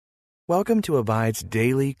Welcome to Abide's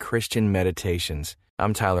Daily Christian Meditations.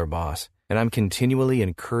 I'm Tyler Boss, and I'm continually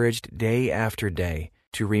encouraged day after day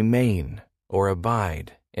to remain or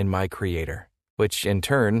abide in my Creator, which in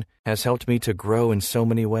turn has helped me to grow in so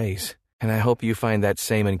many ways. And I hope you find that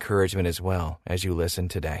same encouragement as well as you listen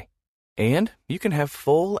today. And you can have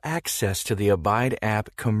full access to the Abide app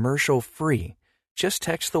commercial-free. Just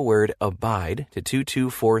text the word ABIDE to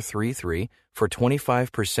 22433 for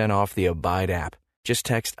 25% off the Abide app. Just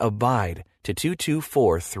text ABIDE to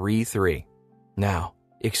 22433. Now,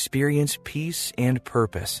 experience peace and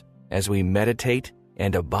purpose as we meditate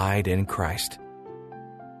and abide in Christ.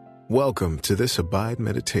 Welcome to this Abide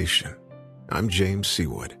Meditation. I'm James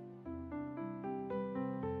Seawood.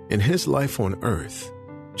 In his life on earth,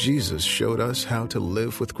 Jesus showed us how to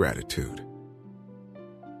live with gratitude.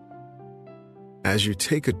 As you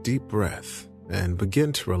take a deep breath and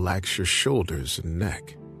begin to relax your shoulders and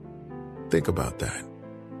neck, think about that.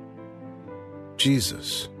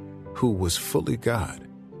 Jesus, who was fully God,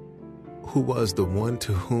 who was the one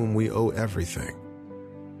to whom we owe everything,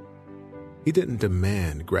 he didn't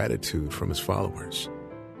demand gratitude from his followers,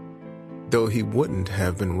 though he wouldn't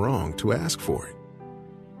have been wrong to ask for it.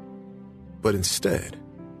 But instead,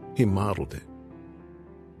 he modeled it.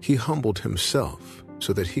 He humbled himself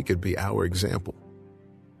so that he could be our example.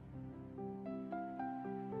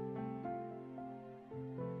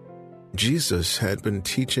 Jesus had been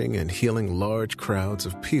teaching and healing large crowds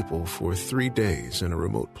of people for 3 days in a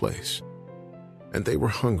remote place, and they were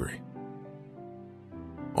hungry.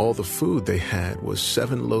 All the food they had was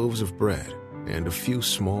 7 loaves of bread and a few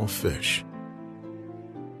small fish.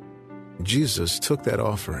 Jesus took that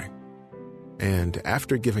offering, and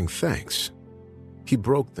after giving thanks, he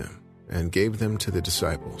broke them and gave them to the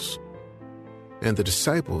disciples. And the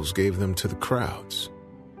disciples gave them to the crowds.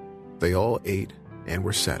 They all ate and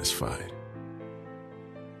were satisfied.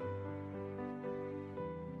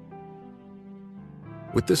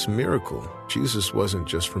 With this miracle, Jesus wasn't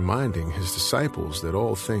just reminding his disciples that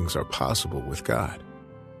all things are possible with God.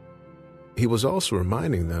 He was also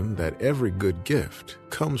reminding them that every good gift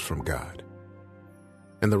comes from God.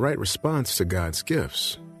 And the right response to God's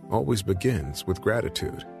gifts always begins with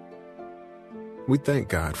gratitude. We thank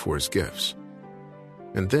God for his gifts,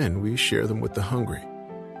 and then we share them with the hungry.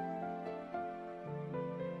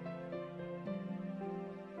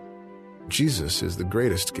 Jesus is the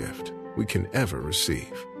greatest gift we can ever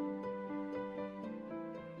receive.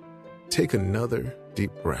 Take another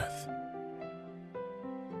deep breath.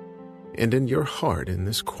 And in your heart, in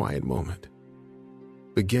this quiet moment,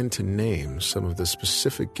 begin to name some of the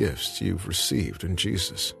specific gifts you've received in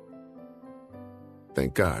Jesus.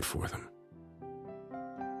 Thank God for them.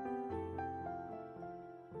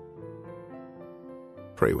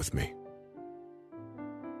 Pray with me.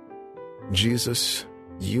 Jesus,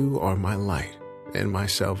 you are my light and my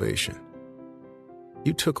salvation.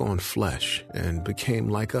 You took on flesh and became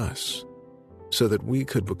like us so that we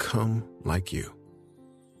could become like you.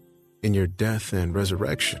 In your death and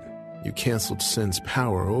resurrection, you canceled sin's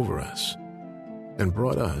power over us and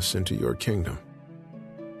brought us into your kingdom.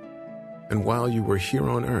 And while you were here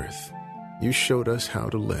on earth, you showed us how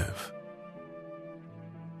to live.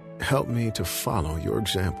 Help me to follow your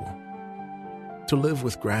example, to live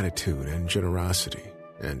with gratitude and generosity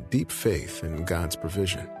and deep faith in God's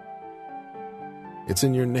provision. It's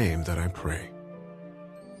in your name that I pray.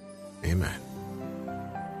 Amen.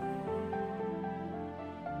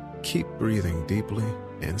 Keep breathing deeply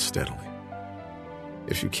and steadily.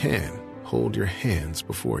 If you can, hold your hands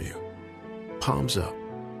before you, palms up,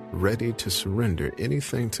 ready to surrender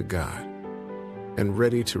anything to God and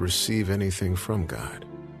ready to receive anything from God.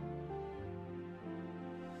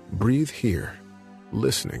 Breathe here,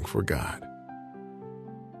 listening for God.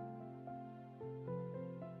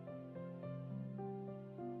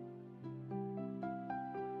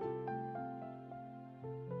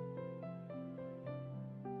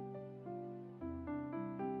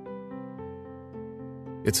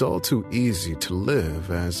 It's all too easy to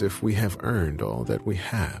live as if we have earned all that we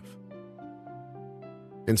have.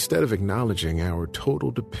 Instead of acknowledging our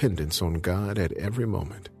total dependence on God at every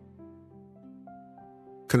moment,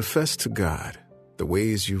 confess to God the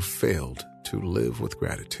ways you've failed to live with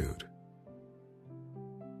gratitude.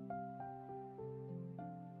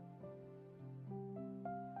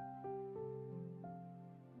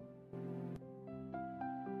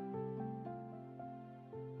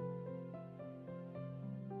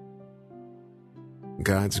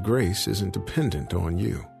 God's grace isn't dependent on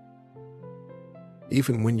you.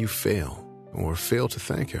 Even when you fail or fail to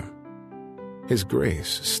thank Him, His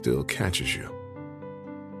grace still catches you,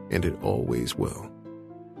 and it always will.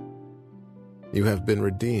 You have been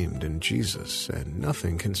redeemed in Jesus, and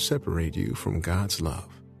nothing can separate you from God's love.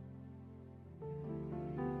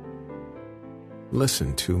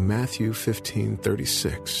 Listen to Matthew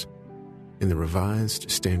 15:36 in the Revised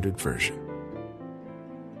Standard Version.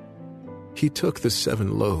 He took the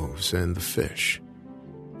 7 loaves and the fish,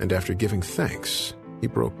 and after giving thanks, he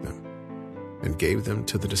broke them and gave them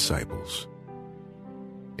to the disciples.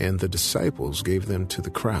 And the disciples gave them to the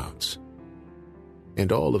crowds.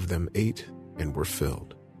 And all of them ate and were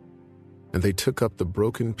filled. And they took up the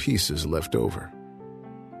broken pieces left over.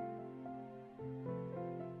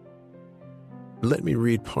 Let me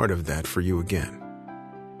read part of that for you again.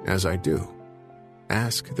 As I do,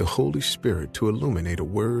 ask the Holy Spirit to illuminate a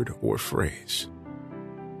word or phrase.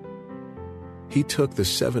 He took the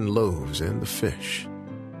 7 loaves and the fish,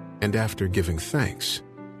 and after giving thanks,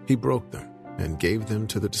 he broke them and gave them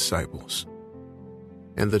to the disciples.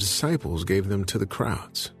 And the disciples gave them to the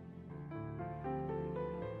crowds.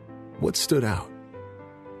 What stood out?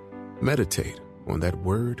 Meditate on that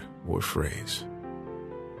word or phrase.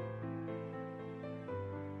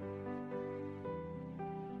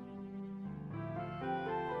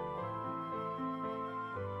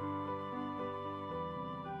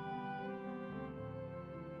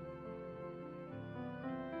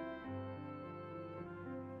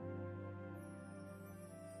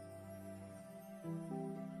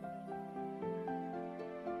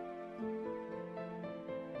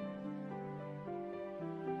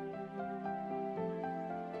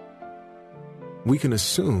 We can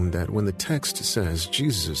assume that when the text says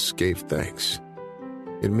Jesus gave thanks,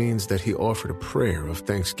 it means that he offered a prayer of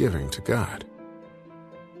thanksgiving to God.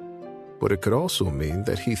 But it could also mean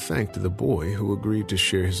that he thanked the boy who agreed to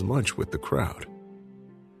share his lunch with the crowd.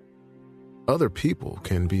 Other people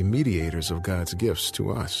can be mediators of God's gifts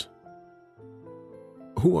to us.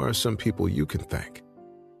 Who are some people you can thank?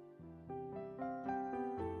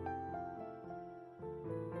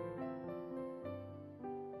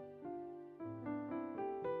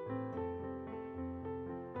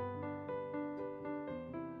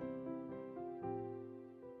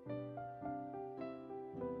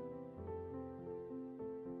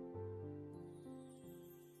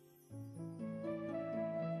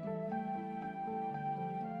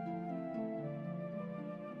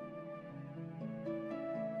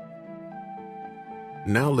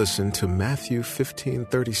 Now listen to Matthew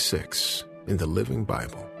 15:36 in the Living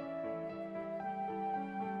Bible.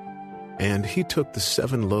 And he took the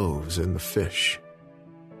 7 loaves and the fish,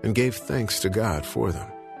 and gave thanks to God for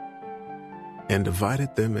them, and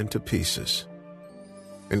divided them into pieces,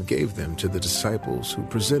 and gave them to the disciples who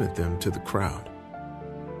presented them to the crowd.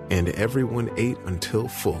 And everyone ate until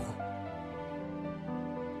full.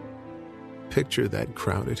 Picture that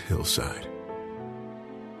crowded hillside.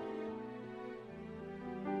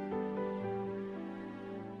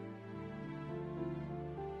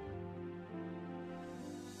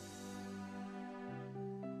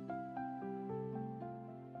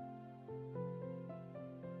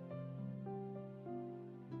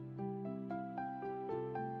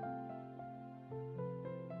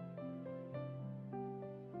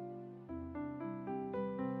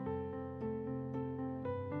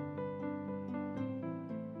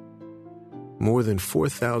 More than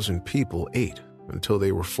 4,000 people ate until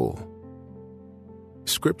they were full.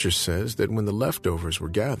 Scripture says that when the leftovers were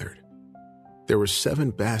gathered, there were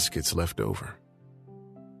 7 baskets left over.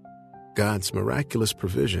 God's miraculous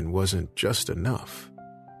provision wasn't just enough.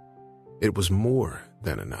 It was more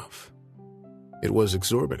than enough. It was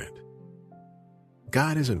exorbitant.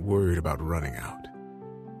 God isn't worried about running out.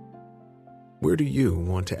 Where do you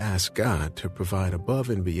want to ask God to provide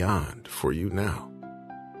above and beyond for you now?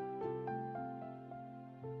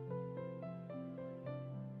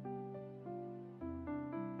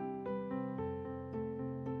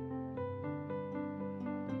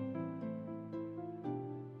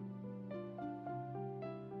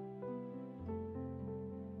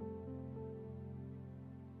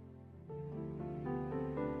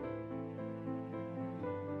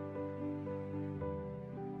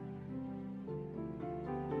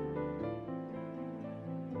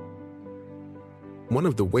 One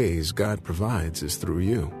of the ways God provides is through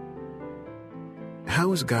you.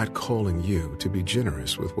 How is God calling you to be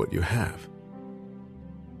generous with what you have?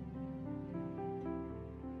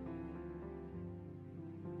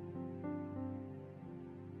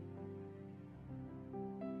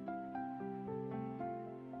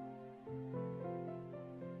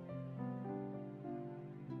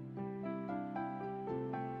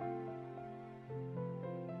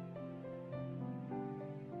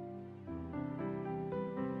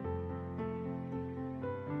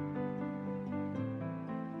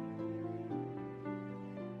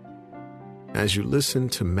 As you listen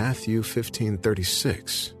to Matthew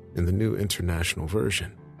 15:36 in the New International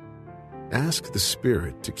Version, ask the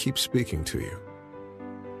Spirit to keep speaking to you.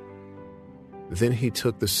 Then he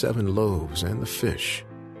took the 7 loaves and the fish,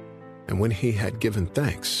 and when he had given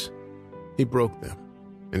thanks, he broke them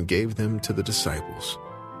and gave them to the disciples,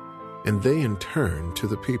 and they in turn to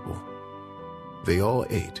the people. They all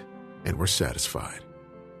ate and were satisfied.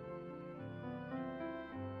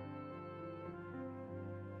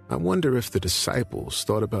 I wonder if the disciples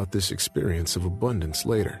thought about this experience of abundance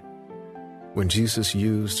later, when Jesus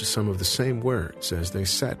used some of the same words as they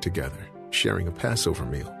sat together, sharing a Passover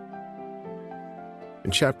meal.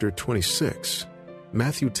 In chapter 26,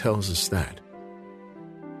 Matthew tells us that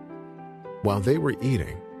while they were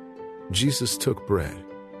eating, Jesus took bread,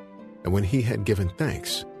 and when he had given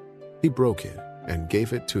thanks, he broke it and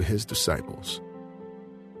gave it to his disciples.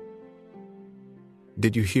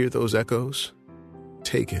 Did you hear those echoes?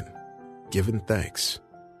 Taken, given thanks,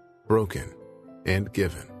 broken, and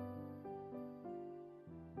given.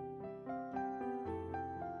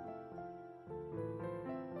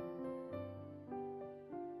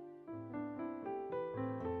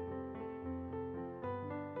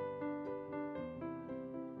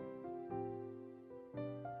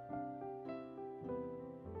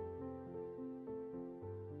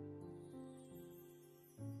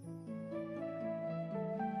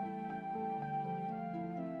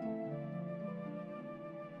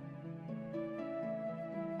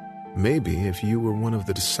 Maybe if you were one of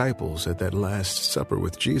the disciples at that Last Supper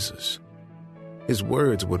with Jesus, his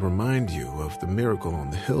words would remind you of the miracle on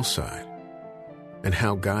the hillside and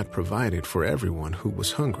how God provided for everyone who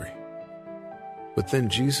was hungry. But then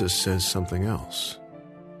Jesus says something else.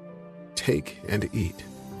 Take and eat,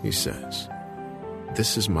 he says.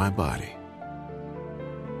 This is my body.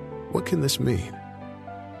 What can this mean?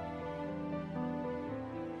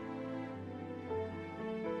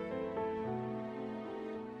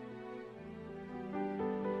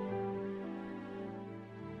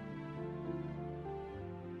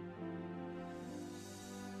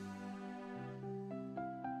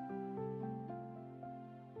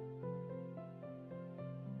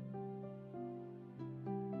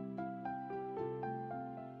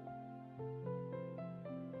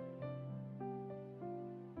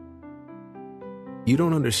 You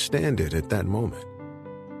don't understand it at that moment,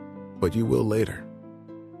 but you will later.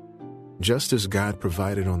 Just as God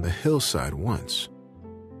provided on the hillside once,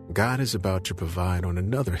 God is about to provide on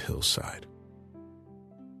another hillside.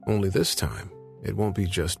 Only this time, it won't be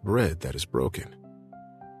just bread that is broken.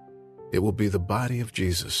 It will be the body of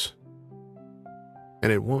Jesus.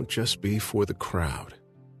 And it won't just be for the crowd.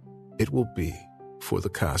 It will be for the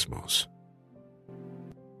cosmos.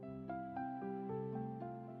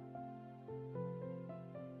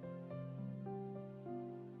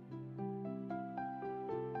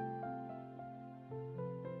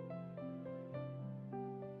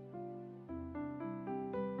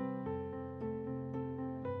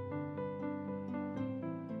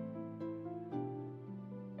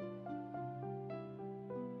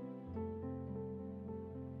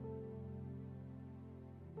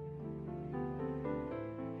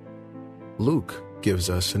 Luke gives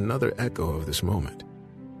us another echo of this moment.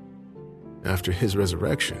 After his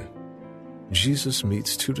resurrection, Jesus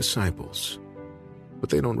meets 2 disciples, but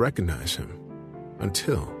they don't recognize him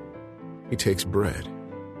until he takes bread,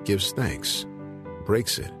 gives thanks,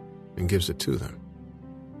 breaks it, and gives it to them.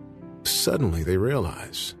 Suddenly they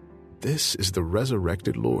realize this is the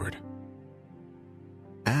resurrected Lord.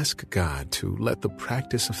 Ask God to let the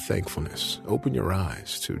practice of thankfulness open your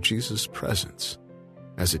eyes to Jesus' presence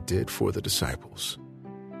as it did for the disciples.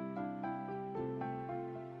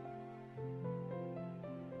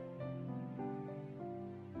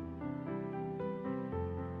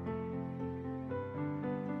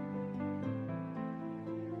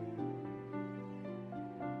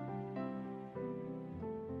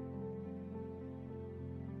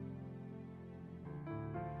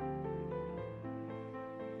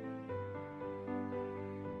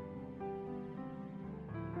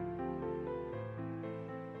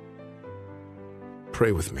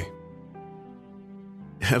 Pray with me.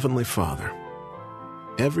 Heavenly Father,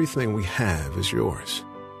 everything we have is yours,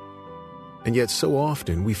 and yet so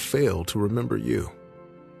often we fail to remember you.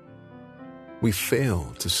 We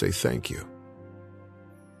fail to say thank you.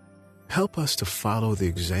 Help us to follow the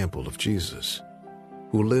example of Jesus,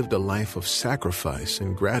 who lived a life of sacrifice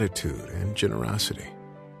and gratitude and generosity.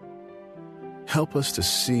 Help us to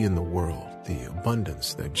see in the world the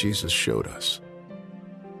abundance that Jesus showed us,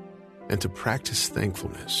 and to practice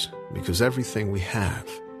thankfulness because everything we have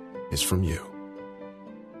is from you.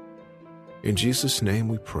 In Jesus' name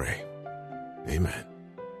we pray. Amen.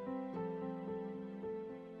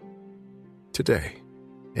 Today,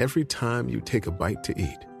 every time you take a bite to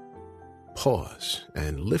eat, pause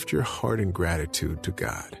and lift your heart in gratitude to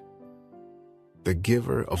God, the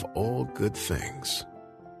giver of all good things.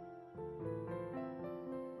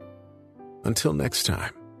 Until next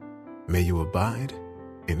time, may you abide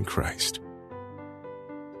in Christ.